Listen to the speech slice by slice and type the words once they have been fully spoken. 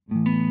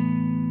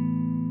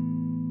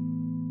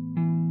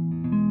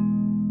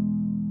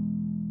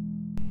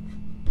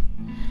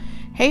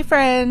Hey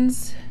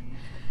friends,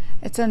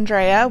 it's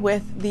Andrea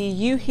with the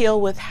You Heal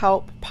with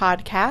Help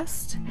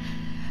podcast.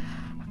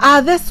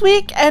 This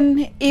week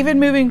and even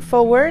moving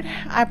forward,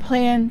 I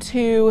plan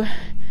to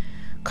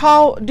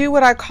do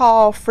what I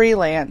call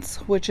freelance,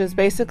 which is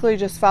basically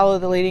just follow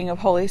the leading of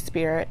Holy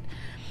Spirit.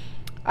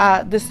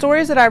 The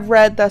stories that I've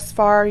read thus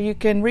far, you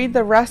can read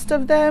the rest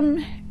of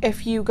them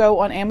if you go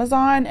on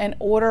Amazon and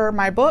order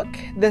my book,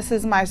 This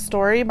Is My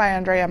Story by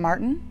Andrea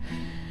Martin.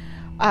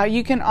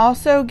 You can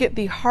also get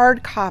the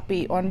hard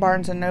copy on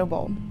Barnes &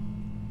 Noble.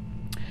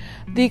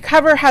 The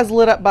cover has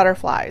lit up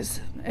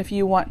butterflies if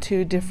you want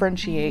to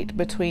differentiate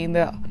between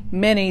the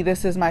many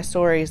This Is My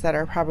Stories that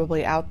are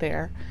probably out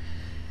there.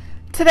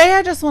 Today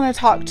I just want to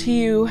talk to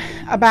you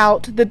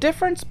about the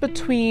difference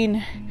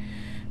between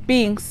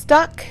being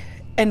stuck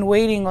and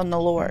waiting on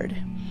the Lord.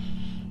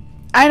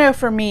 I know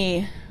for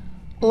me,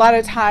 a lot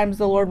of times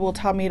the Lord will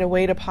tell me to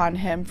wait upon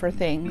Him for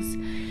things.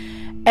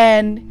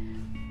 And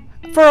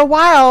for a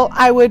while,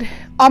 I would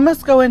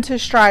almost go into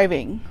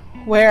striving,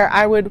 where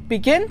I would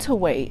begin to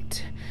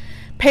wait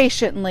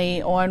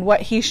patiently on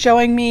what He's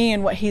showing me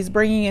and what He's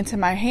bringing into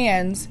my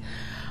hands.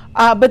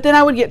 But then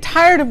I would get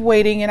tired of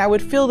waiting, and I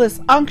would feel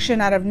this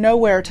unction out of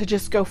nowhere to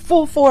just go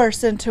full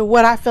force into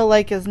what I feel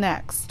like is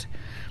next.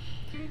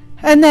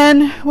 And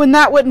then when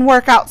that wouldn't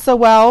work out so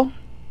well,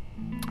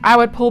 I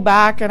would pull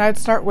back and I'd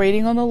start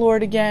waiting on the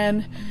Lord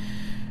again.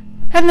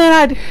 And then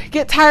I'd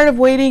get tired of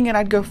waiting and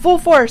I'd go full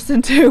force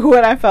into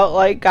what I felt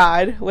like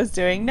God was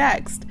doing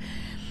next.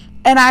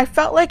 And I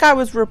felt like I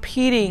was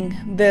repeating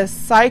this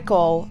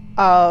cycle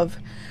of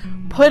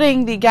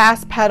putting the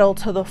gas pedal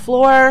to the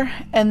floor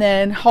and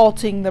then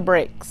halting the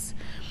brakes.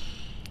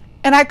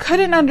 And I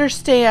couldn't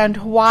understand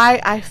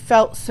why I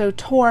felt so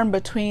torn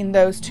between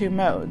those two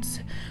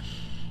modes.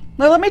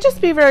 Now, let me just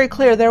be very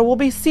clear. There will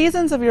be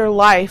seasons of your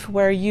life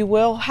where you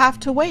will have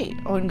to wait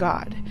on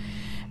God.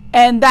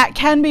 And that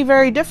can be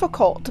very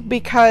difficult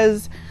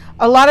because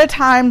a lot of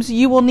times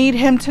you will need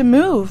Him to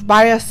move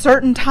by a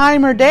certain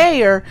time or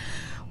day,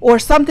 or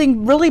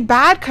something really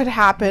bad could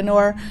happen,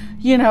 or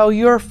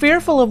you're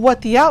fearful of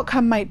what the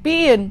outcome might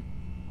be, and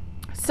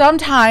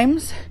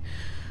sometimes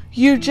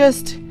you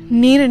just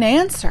need an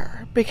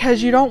answer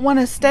because you don't want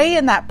to stay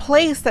in that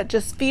place that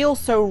just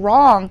feels so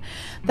wrong,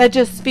 that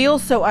just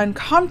feels so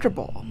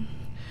uncomfortable.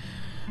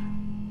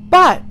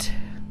 But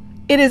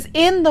it is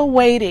in the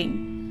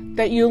waiting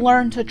that you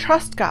learn to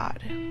trust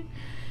God.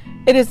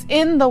 It is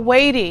in the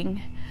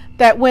waiting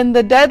that when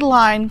the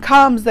deadline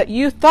comes that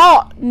you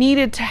thought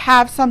needed to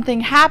have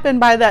something happen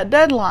by that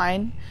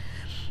deadline,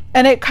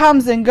 and it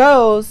comes and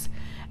goes,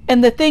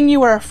 and the thing you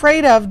were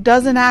afraid of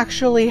doesn't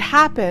actually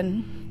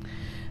happen,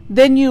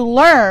 then you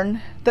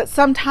learn that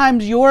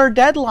sometimes your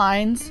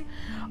deadlines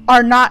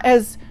are not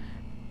as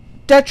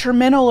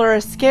detrimental or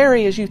as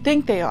scary as you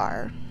think they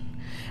are.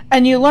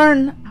 And you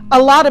learn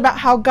a lot about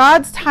how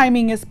God's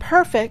timing is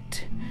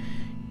perfect,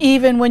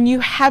 even when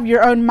you have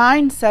your own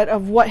mindset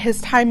of what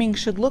His timing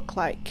should look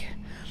like.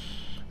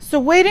 So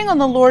waiting on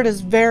the Lord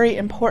is very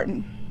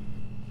important.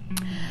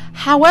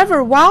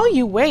 However, while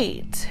you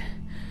wait,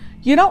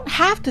 you don't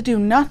have to do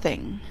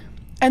nothing.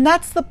 And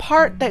that's the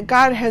part that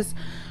God has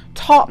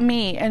taught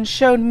me and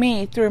showed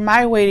me through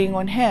my waiting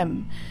on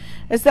Him,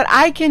 is that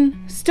I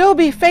can still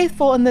be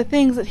faithful in the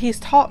things that He's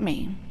taught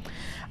me.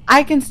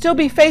 I can still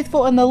be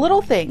faithful in the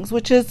little things,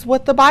 which is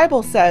what the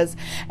Bible says.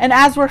 And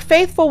as we're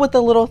faithful with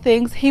the little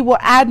things, He will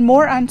add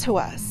more unto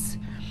us.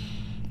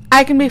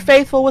 I can be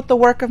faithful with the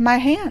work of my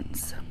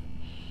hands.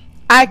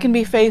 I can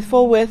be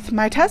faithful with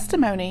my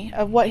testimony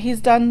of what He's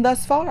done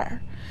thus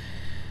far.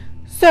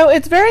 So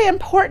it's very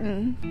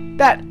important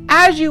that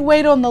as you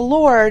wait on the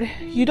Lord,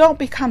 you don't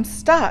become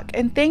stuck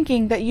in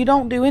thinking that you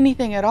don't do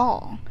anything at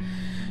all.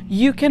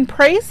 You can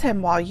praise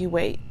Him while you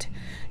wait.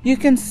 You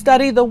can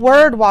study the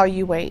Word while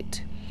you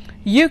wait.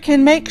 You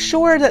can make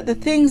sure that the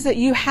things that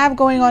you have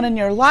going on in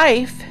your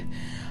life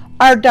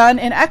are done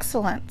in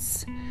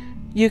excellence.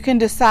 You can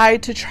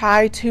decide to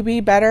try to be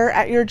better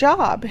at your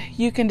job.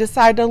 You can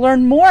decide to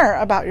learn more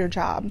about your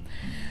job.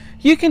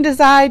 You can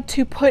decide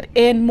to put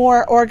in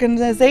more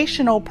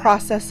organizational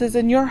processes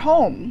in your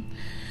home.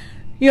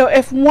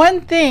 If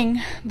one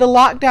thing the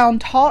lockdown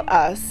taught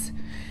us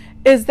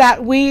is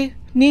that we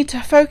need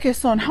to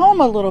focus on home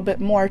a little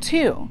bit more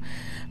too,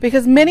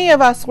 because many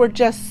of us were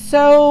just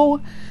so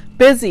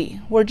busy.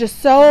 We're just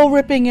so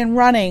ripping and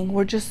running.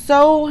 We're just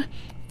so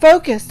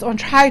focused on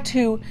trying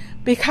to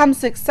become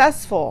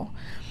successful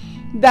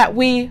that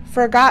we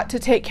forgot to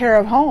take care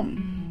of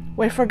home.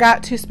 We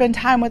forgot to spend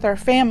time with our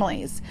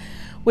families.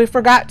 We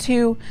forgot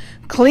to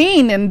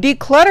clean and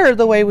declutter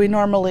the way we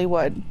normally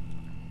would.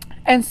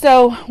 And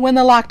so when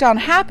the lockdown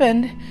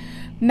happened,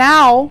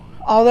 now,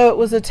 although it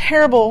was a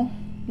terrible,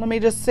 let me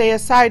just say a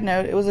side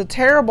note, it was a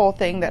terrible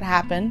thing that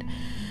happened,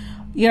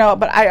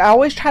 but I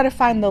always try to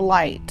find the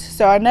light.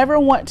 So I never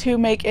want to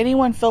make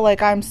anyone feel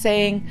like I'm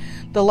saying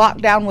the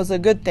lockdown was a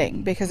good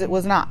thing, because it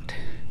was not.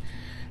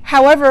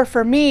 However,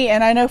 for me,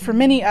 and I know for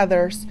many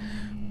others,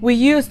 we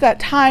use that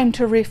time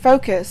to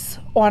refocus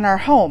on our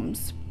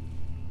homes.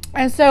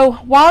 And so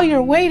while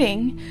you're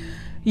waiting,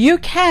 you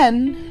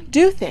can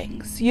do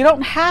things. You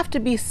don't have to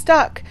be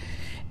stuck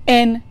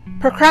in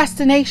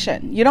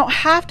procrastination. You don't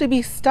have to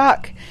be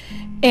stuck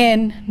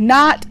in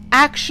not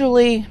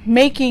actually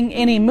making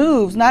any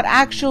moves, not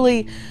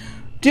actually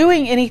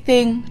doing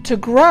anything to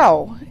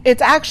grow.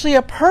 It's actually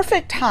a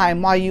perfect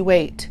time while you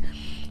wait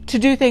to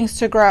do things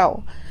to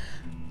grow.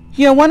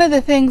 You know, one of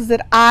the things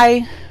that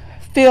I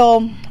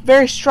feel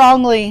very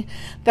strongly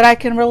that I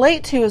can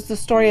relate to is the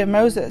story of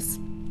Moses.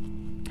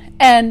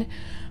 And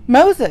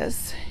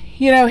Moses,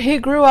 you know, he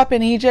grew up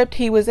in Egypt.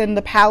 He was in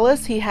the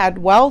palace. He had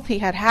wealth. He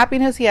had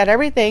happiness. He had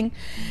everything.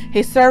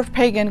 He served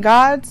pagan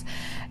gods.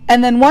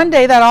 And then one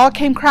day that all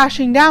came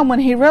crashing down when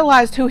he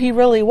realized who he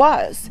really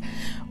was,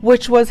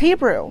 which was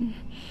Hebrew.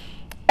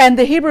 And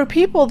the Hebrew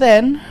people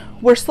then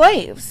were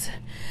slaves.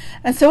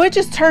 And so it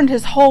just turned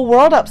his whole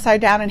world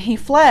upside down, and he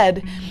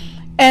fled.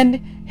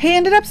 And he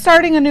ended up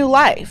starting a new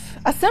life,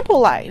 a simple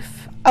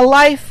life, a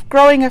life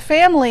growing a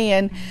family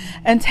and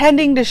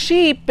tending to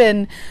sheep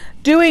and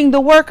doing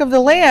the work of the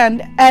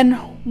land.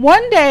 And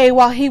one day,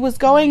 while he was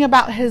going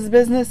about his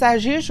business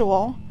as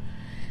usual,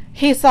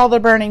 he saw the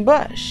burning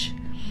bush.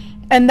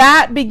 And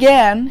that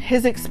began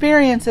his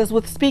experiences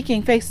with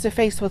speaking face to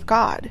face with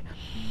God.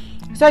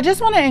 So I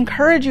just want to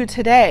encourage you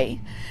today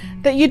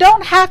that you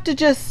don't have to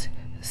just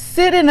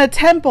sit in a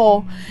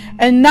temple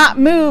and not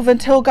move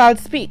until God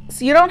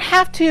speaks. You don't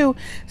have to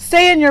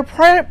stay in your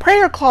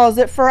prayer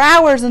closet for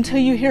hours until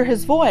you hear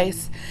his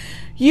voice.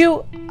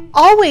 You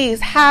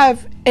always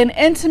have an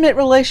intimate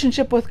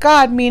relationship with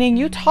God, meaning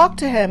you talk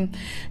to him,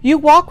 you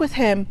walk with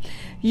him,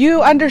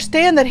 you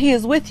understand that he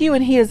is with you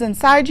and he is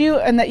inside you,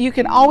 and that you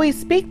can always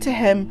speak to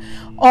him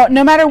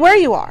no matter where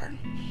you are.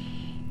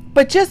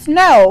 But just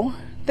know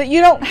that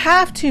you don't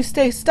have to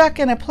stay stuck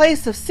in a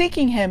place of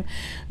seeking him.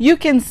 You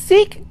can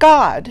seek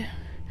God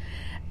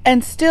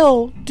and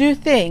still do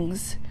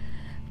things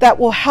that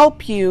will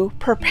help you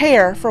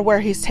prepare for where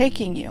he's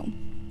taking you.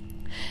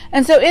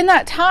 And so in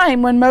that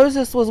time when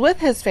Moses was with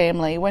his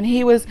family, when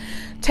he was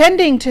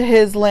tending to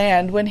his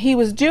land, when he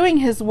was doing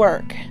his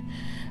work,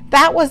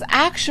 that was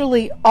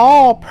actually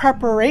all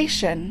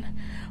preparation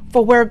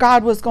for where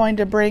God was going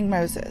to bring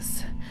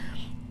Moses.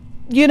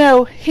 You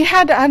know, he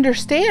had to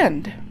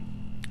understand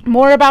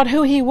more about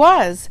who he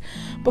was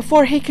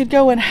before he could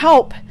go and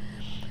help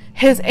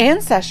his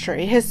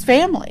ancestry, his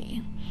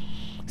family.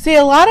 See,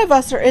 a lot of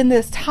us are in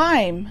this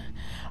time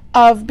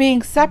of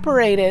being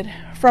separated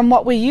from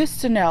what we used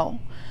to know,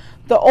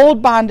 the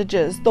old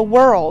bondages, the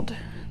world,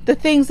 the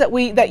things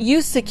that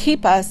used to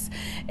keep us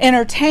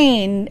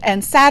entertained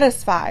and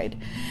satisfied.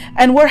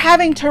 And we're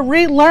having to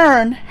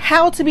relearn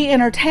how to be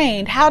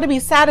entertained, how to be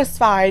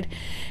satisfied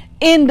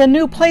in the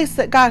new place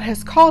that God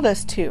has called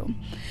us to.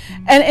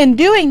 And in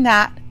doing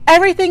that,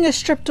 everything is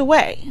stripped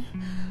away.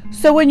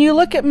 So when you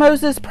look at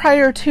Moses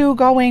prior to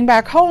going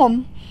back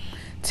home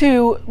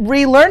to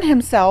relearn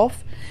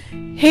himself,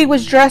 he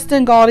was dressed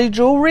in gaudy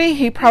jewelry.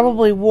 He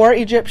probably wore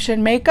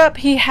Egyptian makeup.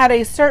 He had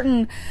a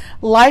certain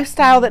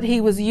lifestyle that he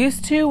was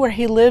used to, where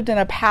he lived in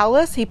a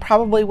palace. He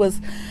probably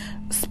was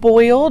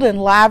spoiled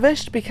and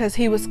lavished because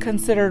he was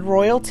considered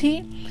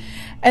royalty.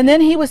 And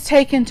then he was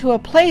taken to a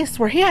place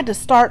where he had to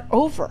start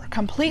over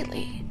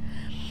completely.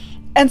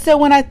 And so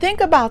when I think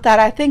about that,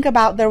 I think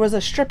about there was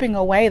a stripping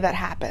away that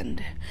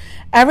happened.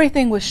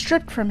 Everything was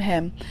stripped from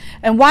him.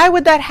 And why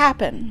would that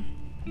happen?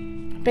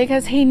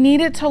 Because he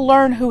needed to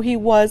learn who he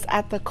was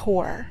at the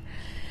core.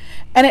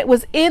 And it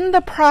was in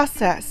the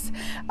process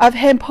of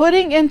him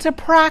putting into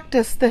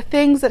practice the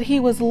things that he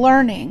was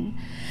learning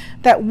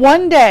that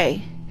one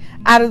day,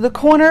 out of the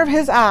corner of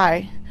his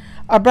eye,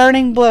 a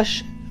burning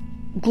bush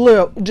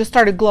just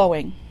started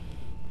glowing.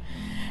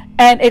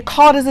 And it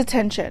caught his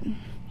attention.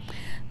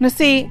 Now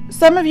see,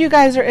 some of you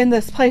guys are in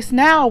this place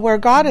now where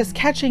God is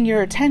catching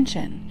your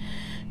attention.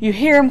 You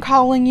hear him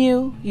calling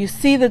you. You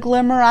see the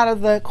glimmer out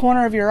of the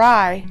corner of your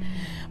eye.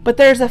 But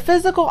there's a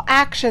physical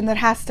action that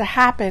has to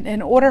happen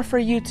in order for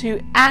you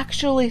to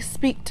actually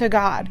speak to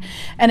God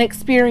and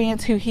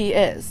experience who he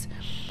is.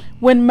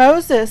 When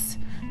Moses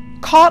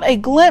caught a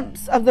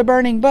glimpse of the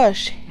burning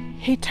bush,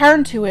 he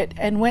turned to it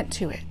and went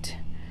to it.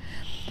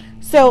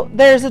 So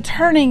there's a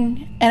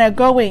turning and a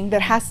going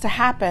that has to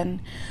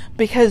happen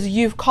because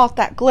you've caught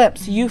that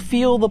glimpse. You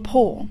feel the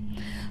pull.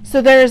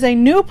 So there is a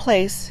new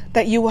place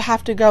that you will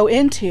have to go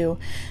into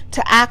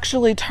to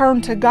actually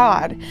turn to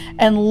God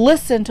and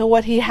listen to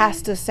what he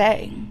has to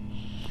say.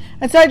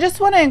 And so I just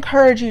want to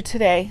encourage you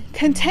today,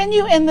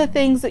 continue in the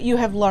things that you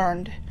have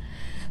learned.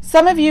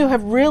 Some of you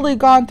have really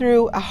gone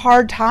through a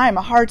hard time,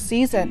 a hard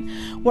season,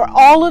 where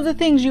all of the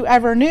things you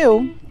ever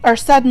knew are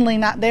suddenly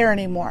not there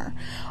anymore.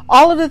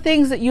 All of the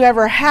things that you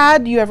ever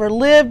had, you ever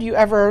lived, you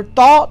ever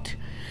thought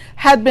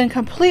had been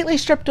completely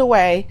stripped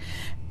away,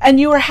 and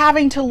you are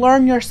having to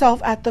learn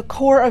yourself at the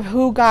core of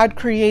who God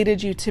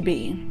created you to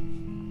be.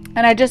 And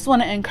I just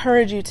want to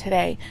encourage you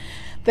today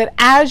that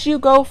as you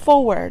go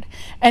forward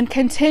and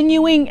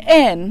continuing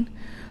in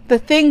the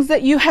things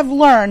that you have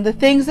learned, the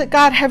things that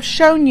God have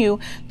shown you,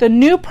 the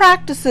new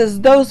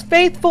practices, those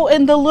faithful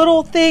in the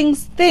little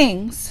things,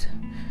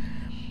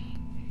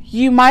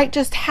 you might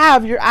just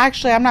have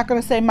I'm not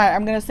going to say might,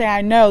 I'm going to say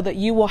I know that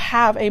you will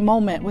have a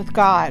moment with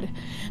God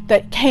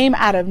that came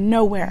out of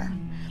nowhere,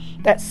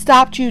 that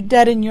stopped you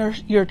dead in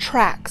your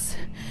tracks,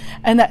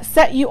 and that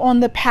set you on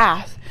the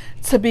path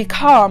to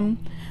become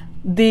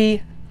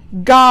the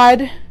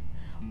God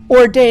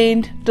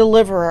ordained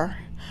deliverer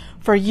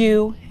for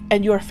you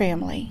and your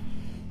family.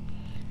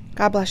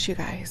 God bless you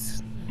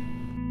guys.